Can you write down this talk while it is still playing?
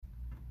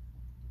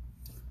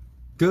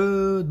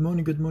Good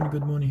morning, good morning,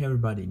 good morning,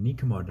 everybody.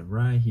 Nick Martin,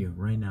 right here,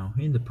 right now,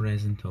 in the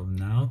present of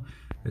now.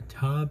 The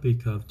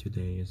topic of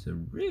today is a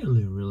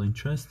really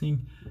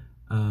interesting.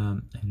 I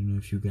don't know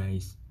if you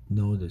guys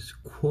know this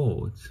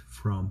quote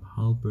from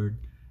Albert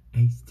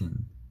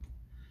Einstein,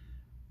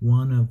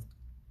 one of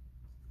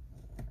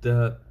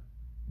the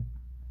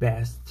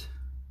best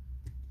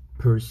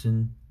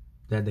person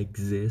that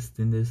exists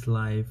in this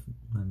life,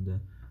 and the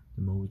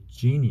most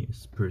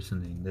genius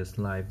person in this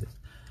life.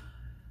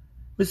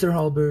 Mr.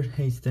 Albert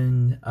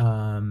Einstein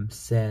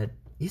said,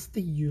 "Is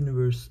the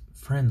universe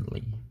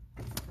friendly?"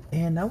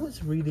 And I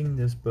was reading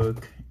this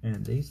book,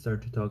 and they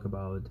start to talk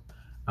about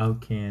how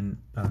can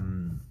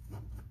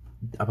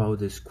about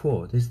this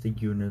quote: "Is the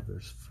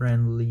universe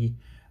friendly?"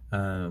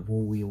 What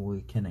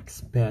we can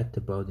expect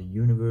about the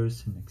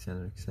universe, and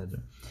etc.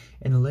 etc.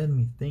 And let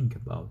me think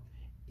about: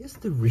 is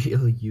the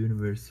real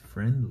universe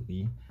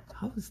friendly?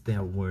 How does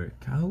that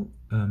work? How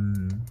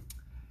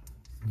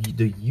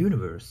the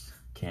universe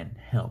can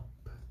help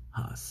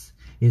us?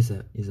 Is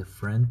a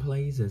friend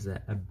place? Is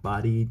a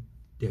body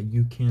that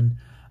you can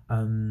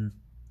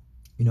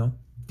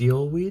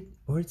deal with,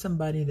 or it's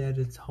somebody that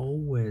it's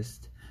always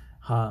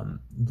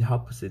the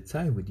opposite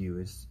side with you,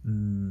 is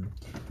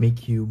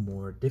make you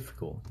more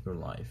difficult your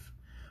life?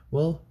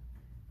 Well,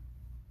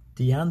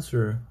 the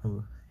answer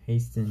of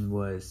Hastings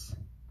was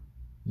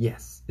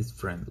yes, it's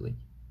friendly.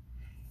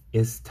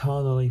 It's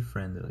totally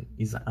friendly.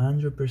 It's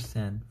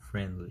 100%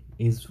 friendly.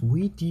 It's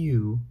with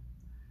you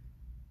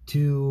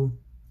to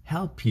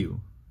help you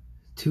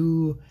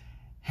to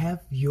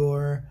have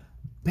your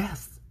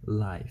best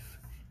life.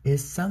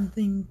 Is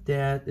something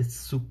that is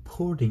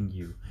supporting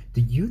you.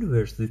 The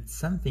universe is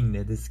something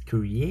that is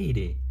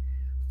created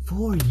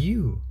for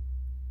you.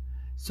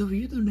 So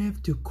you don't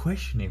have to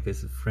question if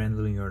it's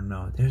friendly or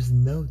not. There's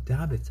no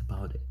doubts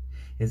about it.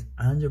 It's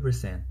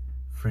 100%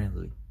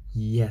 friendly.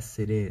 Yes,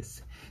 it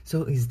is.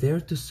 So it's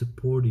there to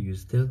support you.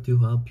 It's there to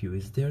help you.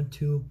 It's there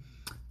to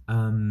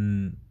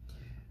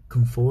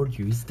comfort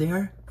you. It's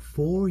there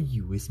for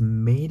you. It's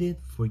made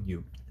it for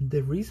you. And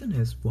the reason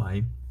is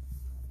why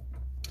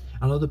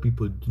a lot of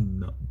people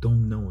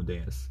don't know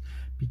this,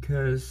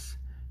 because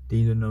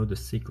they don't know the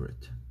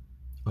secret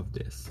of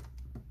this.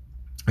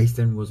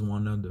 Einstein was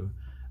one of the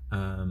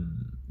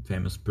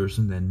famous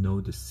person that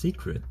know the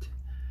secret,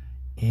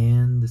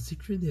 and the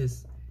secret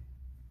is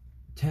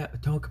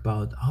talk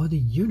about how the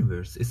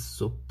universe is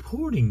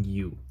supporting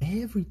you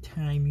every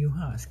time you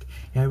ask.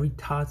 Every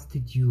thought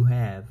that you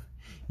have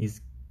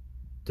is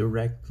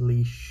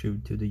directly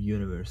shoot to the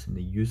universe, and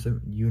the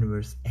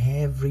universe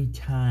every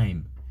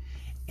time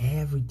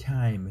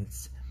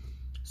it's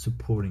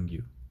supporting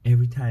you.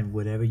 Every time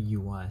whatever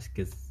you ask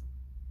is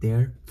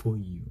there for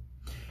you.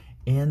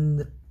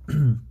 And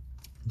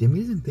the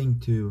amazing thing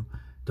to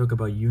talk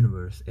about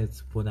universe,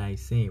 it's what I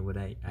say, what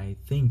I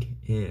think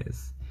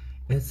is,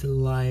 it's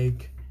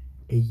like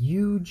a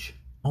huge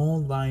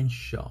online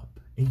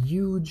shop, a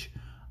huge,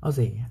 I'll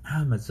say,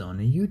 Amazon,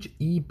 a huge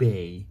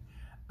eBay,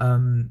 a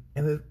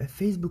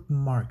Facebook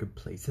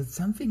marketplace. It's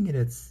something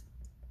that's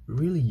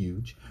really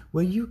huge,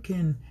 where you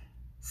can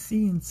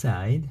see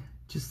inside.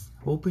 Just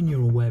open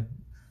your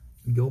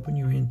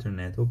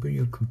internet, open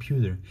your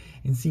computer,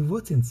 and see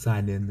what's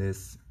inside in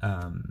this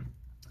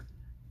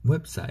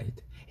website,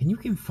 and you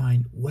can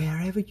find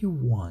wherever you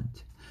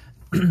want.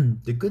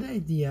 The good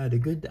idea, the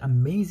good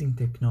amazing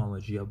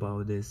technology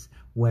about this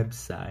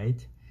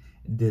website,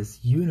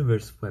 this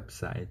universe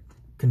website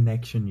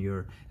connection.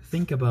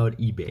 Think about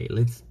eBay.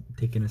 Let's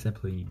take an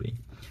example of eBay.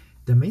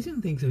 The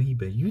amazing things of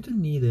eBay: you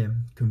don't need a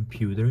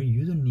computer,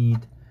 you don't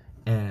need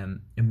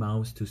a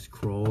mouse to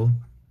scroll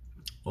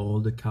all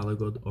the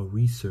catalog or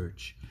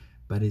research,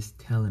 but it's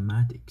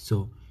telematic.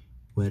 So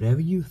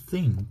whatever you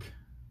think,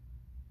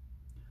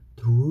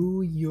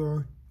 through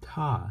your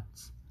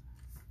thoughts,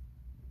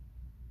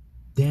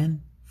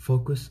 then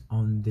focus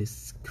on this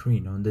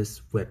screen, on this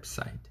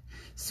website.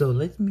 So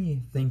let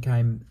me think.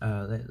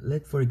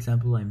 For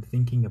example, I'm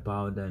thinking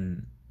about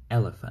an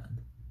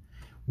elephant.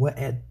 Well,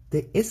 at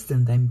the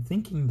instant I'm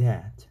thinking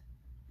that,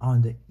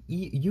 on the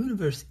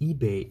universe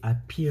eBay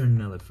appear an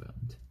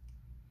elephant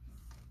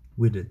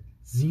with a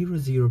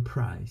 0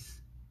 price,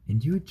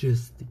 and you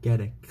just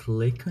gotta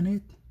click on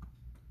it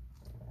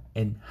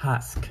and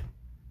ask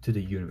to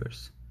the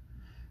universe.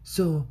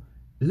 So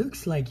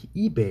looks like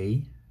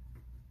eBay,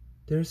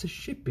 there's a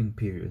shipping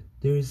period.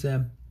 There's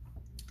a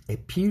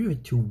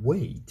period to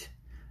wait,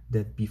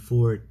 that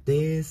before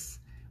this,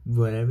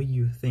 whatever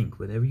you think,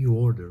 whatever you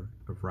order,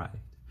 arrived.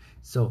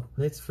 So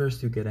let's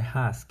first, you gotta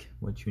ask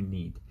what you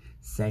need.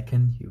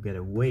 Second, you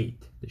gotta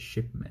wait the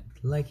shipment.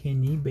 Like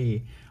in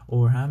eBay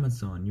or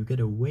Amazon, you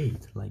gotta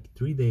wait like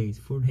 3 days,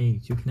 4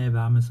 days. You can have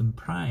Amazon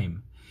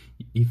Prime.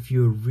 If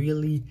you're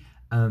really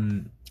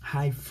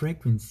high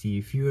frequency,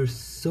 if you're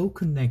so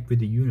connected with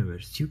the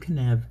universe, you can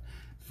have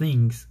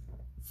things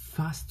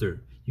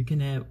faster. You can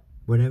have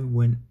whatever,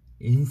 when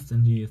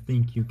instantly you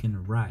think you can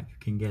arrive, you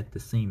can get the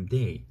same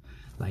day,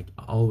 like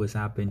always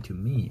happened to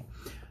me.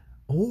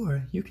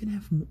 Or you can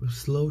have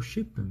slow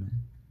shipment,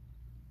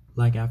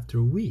 like after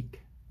a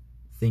week,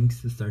 things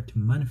start to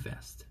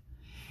manifest.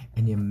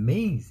 And the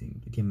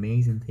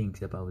amazing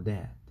things about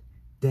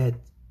that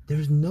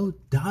there's no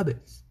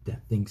doubts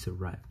that things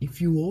arrive.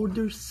 If you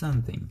order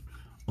something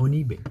on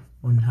eBay,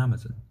 on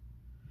Amazon,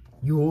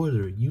 you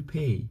order, you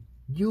pay,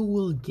 you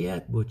will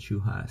get what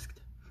you asked.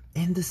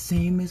 And the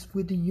same is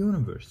with the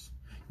universe.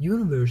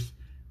 Universe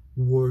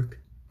work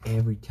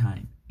every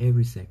time,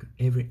 every second,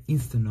 every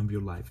instant of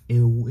your life.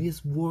 It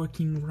is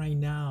working right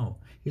now.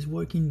 It's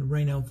working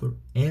right now for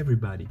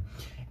everybody.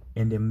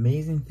 And the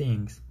amazing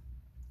things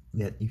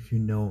that if you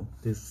know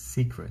this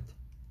secret,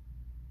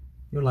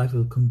 your life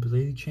will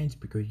completely change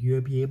because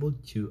you'll be able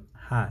to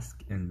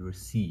ask and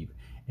receive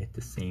at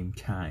the same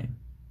time.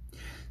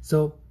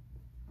 So,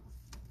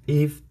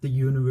 if the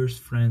universe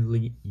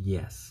friendly,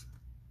 yes.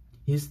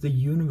 Is the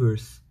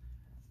universe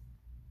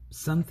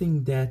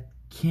something that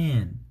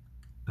can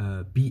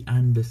be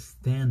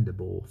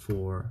understandable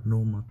for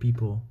normal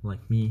people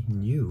like me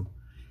and you?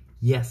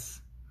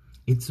 Yes.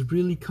 It's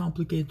really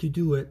complicated to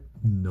do it?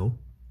 No.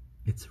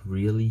 It's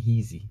really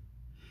easy.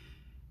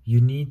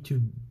 You need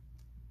to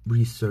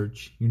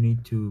research, you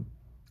need to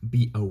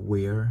be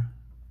aware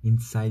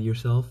inside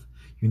yourself,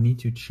 you need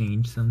to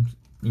change some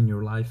in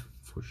your life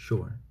for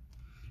sure.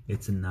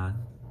 It's a not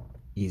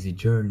easy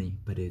journey,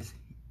 but it's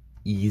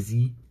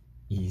easy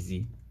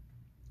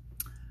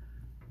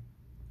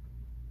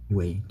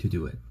way to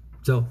do it.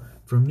 So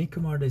from Nick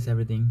Camarda is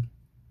everything.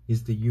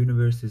 Is the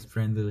universe is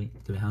friendly?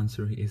 The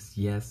answer is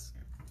yes.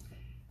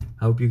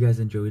 I hope you guys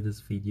enjoyed this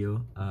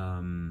video.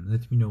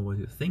 Let me know what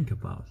you think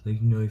about.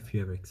 Let me know if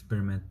you ever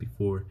experimented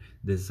before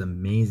this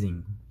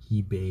amazing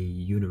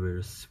eBay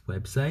universe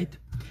website.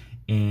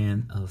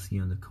 And I'll see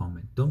you in the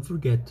comment. Don't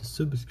forget to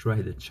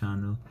subscribe to the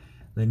channel.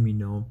 Let me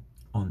know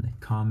on the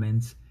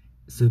comments.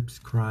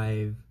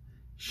 Subscribe.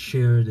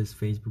 Share this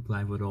Facebook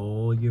Live with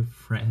all your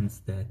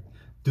friends that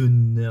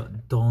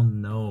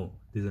don't know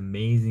this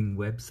amazing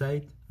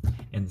website.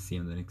 And see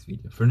you in the next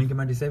video. For Nick and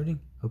Marty's everything.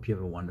 Hope you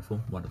have a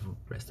wonderful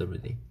rest of the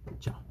day.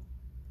 Ciao.